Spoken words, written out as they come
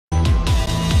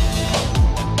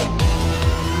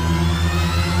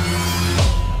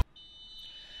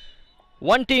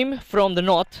One team from the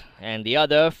north and the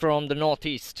other from the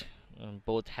northeast,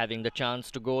 both having the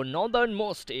chance to go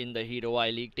northernmost in the Hero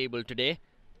I-League table today.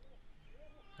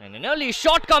 And an early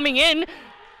shot coming in,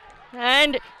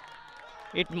 and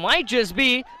it might just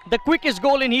be the quickest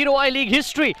goal in Hero I-League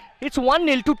history. It's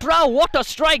 1-0 to TRAU. What a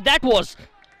strike that was!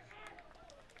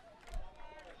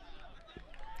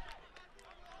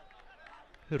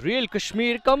 Real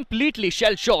Kashmir completely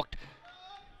shell-shocked.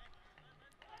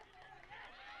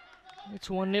 It's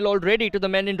 1-0 already to the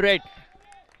men in red.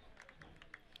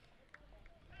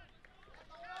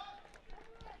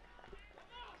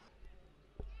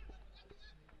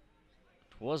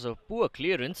 It was a poor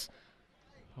clearance,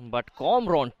 but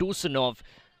Komron Tursunov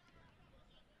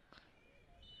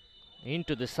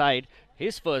into the side.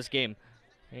 His first game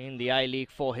in the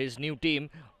I-League for his new team.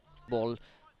 Ball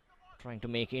trying to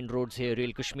make inroads here,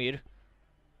 Real Kashmir.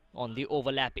 On the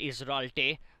overlap is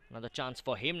Ralte. Another chance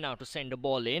for him now to send a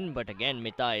ball in, but again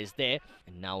Mita is there.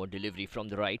 And now a delivery from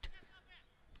the right.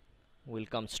 Will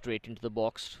come straight into the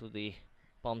box to the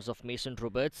palms of Mason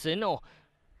Robertson. Oh,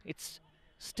 it's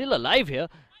still alive here.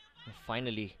 And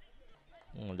finally,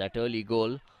 that early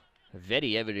goal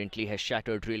very evidently has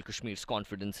shattered Real Kashmir's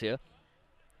confidence here.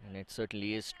 And it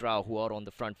certainly is TRAU who are on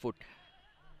the front foot.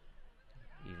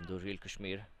 Even though Real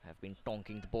Kashmir have been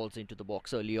tonking the balls into the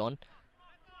box early on.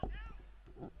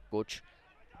 Coach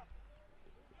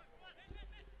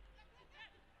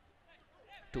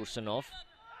Tursunov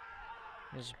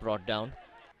is brought down.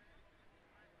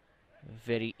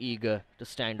 Very eager to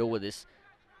stand over this.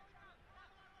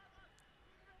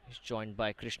 He's joined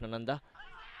by Krishnananda.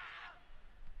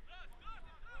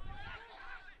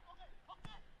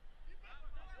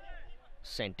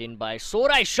 Sent in by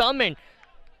Sorai Shaman.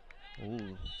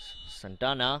 Ooh,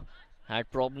 Santana had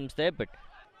problems there, but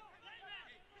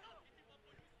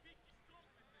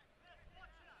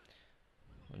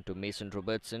onto Mason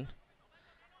Robertson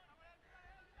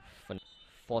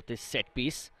for this set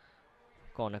piece.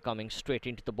 Corner coming straight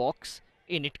into the box.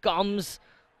 In it comes.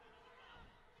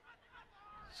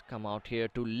 It's come out here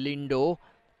to Lindo.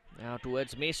 Now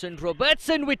towards Mason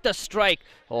Robertson with the strike.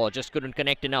 Oh, just couldn't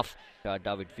connect enough.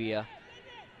 David Villa.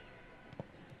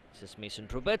 This is Mason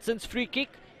Robertson's free kick.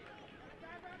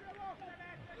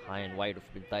 High and wide of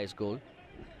Bintai's goal.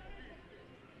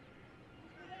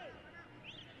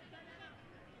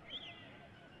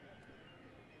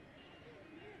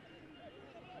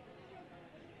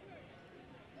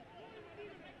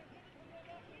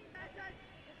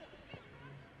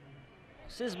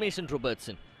 This is Mason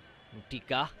Robertson.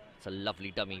 Tika. It's a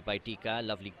lovely dummy by Tika.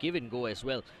 Lovely give and go as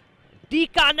well.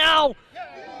 Tika now!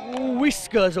 Ooh,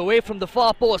 whiskers away from the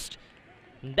far post.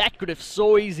 That could have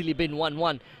so easily been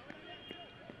 1-1.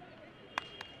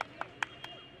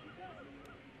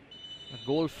 A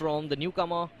goal from the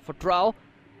newcomer for TRAU.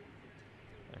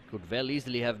 That could well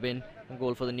easily have been a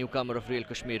goal for the newcomer of Real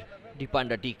Kashmir,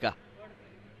 Dipanda Tika.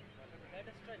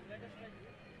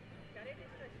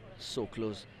 So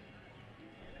close.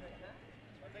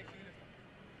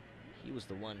 He was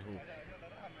the one who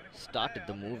started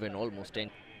the move and almost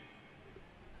ended.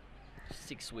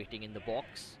 6 waiting in the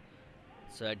box.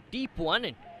 It's a deep one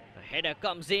and a header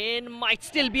comes in. Might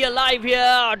still be alive here.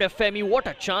 Adefemi, what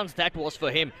a chance that was for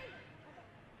him.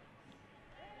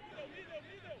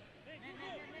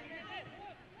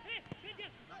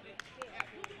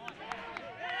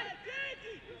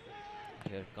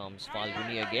 Here comes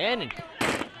Falguni again. And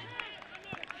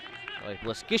oh, it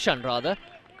was Kishan rather.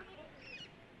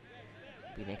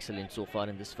 Been excellent so far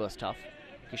in this first half.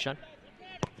 Kishan.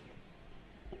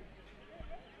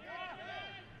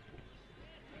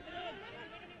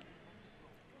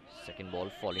 Second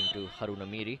ball falling to Haruna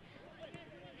Miri.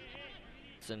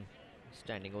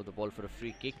 Standing over the ball for a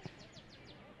free kick.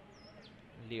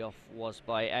 Layoff was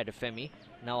by Adefemi.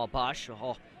 Now Abash.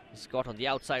 Oh, he's got on the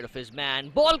outside of his man.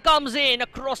 Ball comes in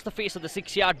across the face of the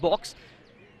 6-yard box.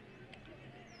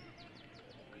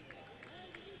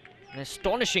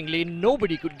 Astonishingly,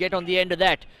 nobody could get on the end of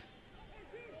that.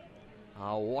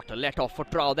 Oh, what a let-off for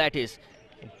TRAU that is.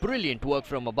 Brilliant work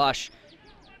from Abash.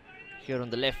 Here on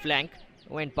the left flank.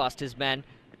 Went past his man.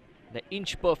 The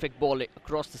inch-perfect ball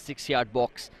across the 6-yard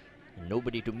box.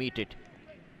 Nobody to meet it.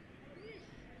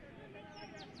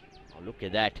 Oh, look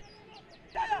at that.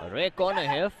 A rare corner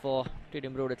here for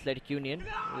Tidim Road Athletic Union,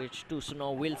 which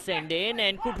Tursunov will send in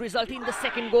and could result in the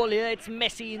second goal here. It's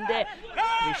messy in there.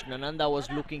 Krishnananda was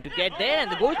looking to get there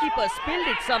and the goalkeeper spilled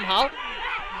it somehow.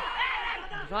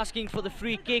 He's asking for the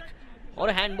free kick or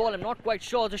a handball, I'm not quite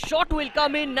sure. The shot will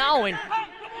come in now and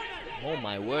oh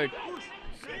my word,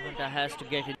 Samantha has to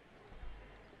get it.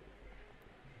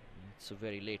 It's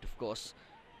very late, of course.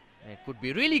 It could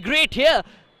be really great here.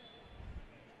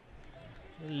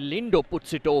 Lindo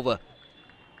puts it over.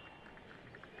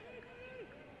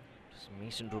 It's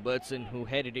Mason Robertson who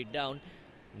headed it down.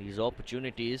 These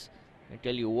opportunities, I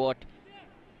tell you what,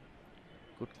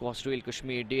 could cost Real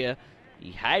Kashmir dear.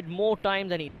 He had more time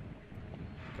than he...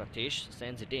 Pratesh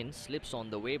sends it in, slips on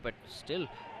the way, but still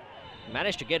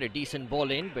managed to get a decent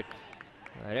ball in, but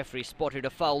the referee spotted a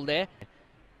foul there.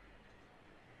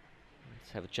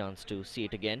 Let's have a chance to see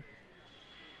it again.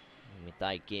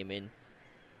 Mitai came in.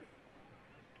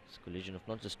 It's a collision of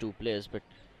not just two players, but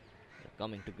they're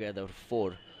coming together,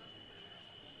 four.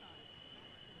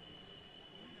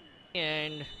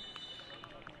 And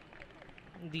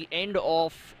the end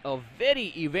of a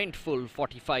very eventful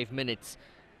 45 minutes.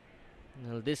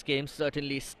 Well, this game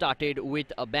certainly started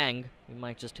with a bang. You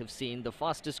might just have seen the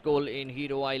fastest goal in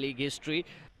Hero I-League history.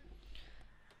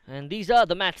 And these are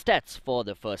the match stats for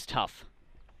the first half.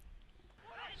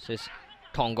 This is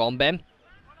Thongombem.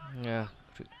 Yeah,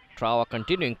 TRAU are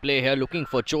continuing play here, looking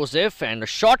for Joseph, and a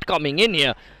shot coming in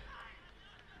here.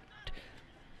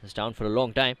 It's down for a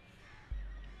long time.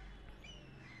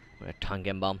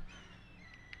 Thangembam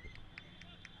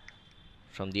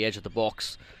from the edge of the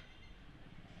box.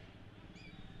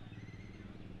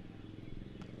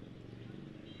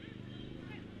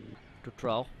 To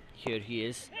TRAU. Here he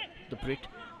is, the Brit,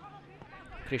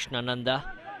 Krishnananda,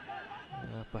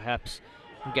 perhaps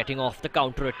getting off the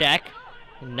counter-attack.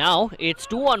 Now it's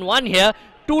 2-on-1 here.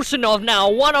 Tursunov now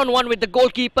 1-on-1 with the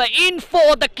goalkeeper, in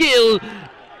for the kill.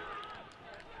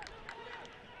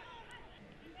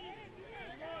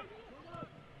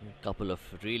 A couple of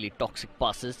really toxic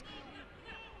passes.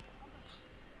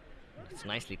 It's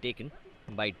nicely taken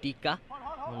by Dika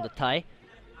on the thigh.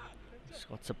 He's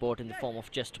got support in the form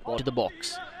of chest ball to the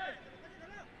box.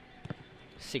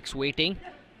 6 waiting.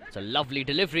 It's a lovely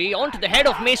delivery onto the head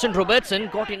of Mason Robertson.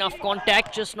 Got enough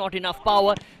contact, just not enough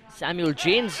power. Samuel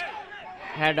James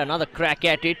had another crack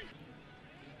at it.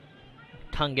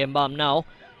 Thangembam now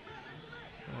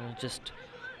just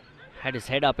had his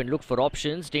head up and looked for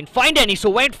options. Didn't find any, so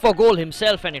went for goal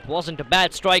himself, and it wasn't a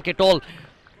bad strike at all.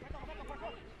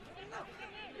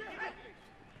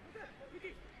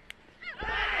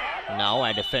 Now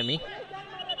Adefemi.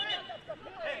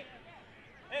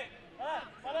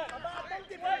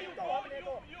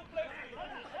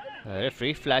 The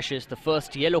referee flashes the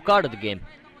first yellow card of the game.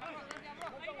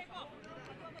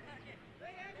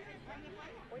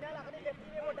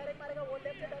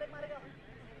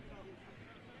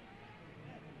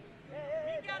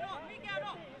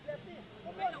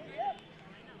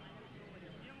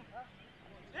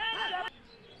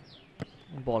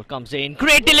 Ball comes in,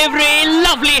 great delivery,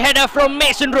 lovely header from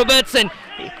Mason Robertson.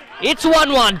 It's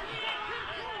 1-1.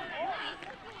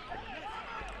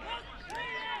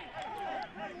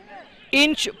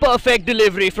 Inch perfect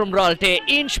delivery from Ralte,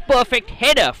 inch perfect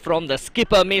header from the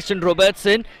skipper Mason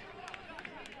Robertson.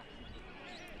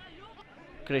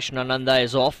 Krishnananda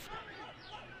is off.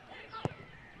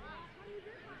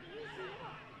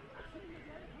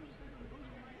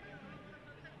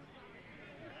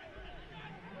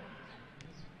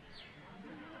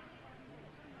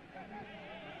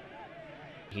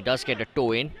 He does get a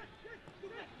toe in.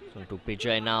 So to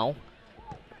Pijay now.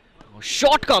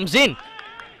 Shot comes in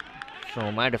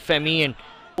from Adefemi and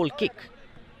goal kick.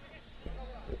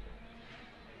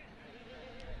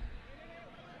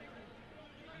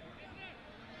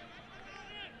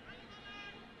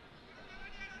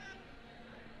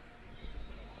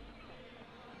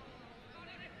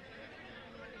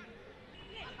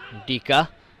 Dika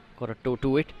got a toe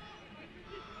to it.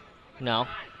 Now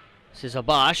this is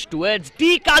Abash towards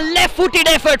Dika, left-footed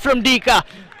effort from Dika.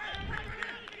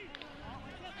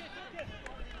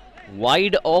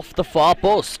 Wide off the far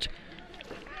post.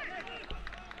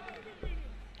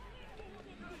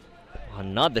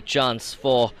 Another chance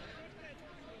for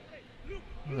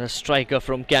the striker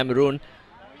from Cameroon.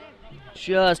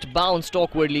 Just bounced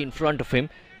awkwardly in front of him.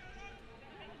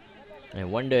 I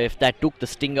wonder if that took the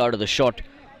sting out of the shot.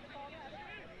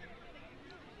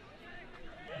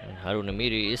 Harun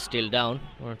Amiri is still down.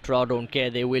 TRAU don't care,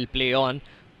 they will play on.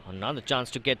 Another chance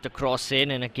to get the cross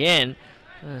in, and again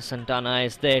Santana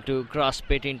is there to grasp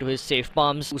it into his safe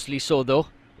palms. Loosely so though.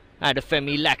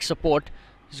 Adefemi lacks support.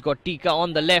 He's got Tika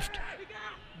on the left.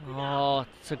 Oh,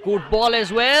 it's a good ball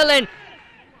as well, and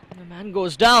the man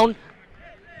goes down.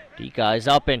 Tika is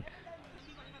up, and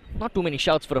not too many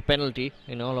shouts for a penalty,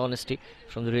 in all honesty,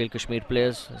 from the Real Kashmir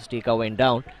players as Tika went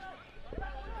down.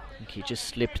 I think he just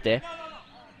slipped there.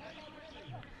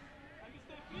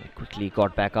 Quickly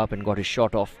got back up and got his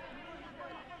shot off.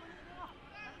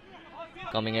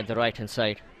 Coming at the right hand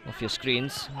side of your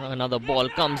screens. Another ball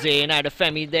comes in.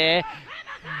 Adefemi there.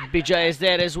 Bijay is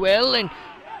there as well, and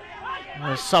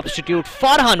Substitute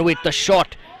Farhan with the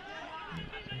shot.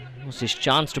 It was his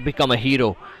chance to become a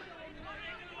hero.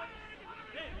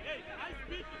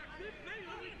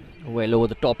 Well over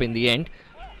the top in the end.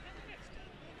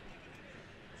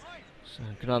 So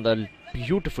another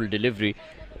beautiful delivery.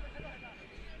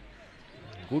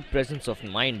 Good presence of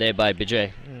mind there by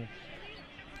Bijay.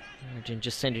 Didn't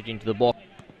just send it into the box.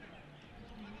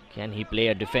 Can he play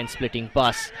a defense splitting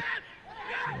pass?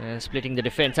 Splitting the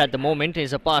defense at the moment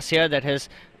is a pass here that has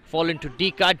fallen to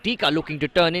Dika. Dika looking to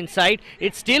turn inside.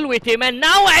 It's still with him, and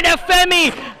now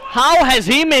Adafemi. How has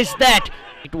he missed that?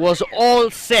 It was all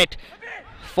set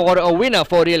for a winner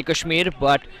for Real Kashmir,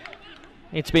 but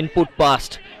it's been put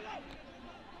past.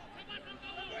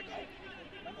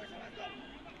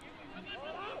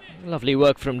 Lovely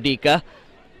work from Dika.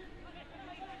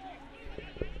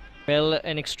 Well,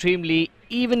 an extremely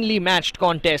evenly matched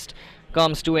contest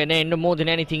comes to an end. More than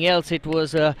anything else, it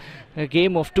was a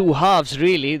game of two halves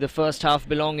really. The first half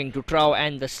belonging to TRAU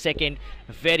and the second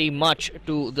very much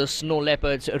to the Snow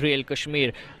Leopards Real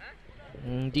Kashmir.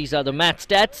 These are the match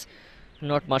stats.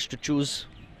 Not much to choose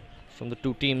from the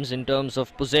two teams in terms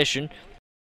of possession.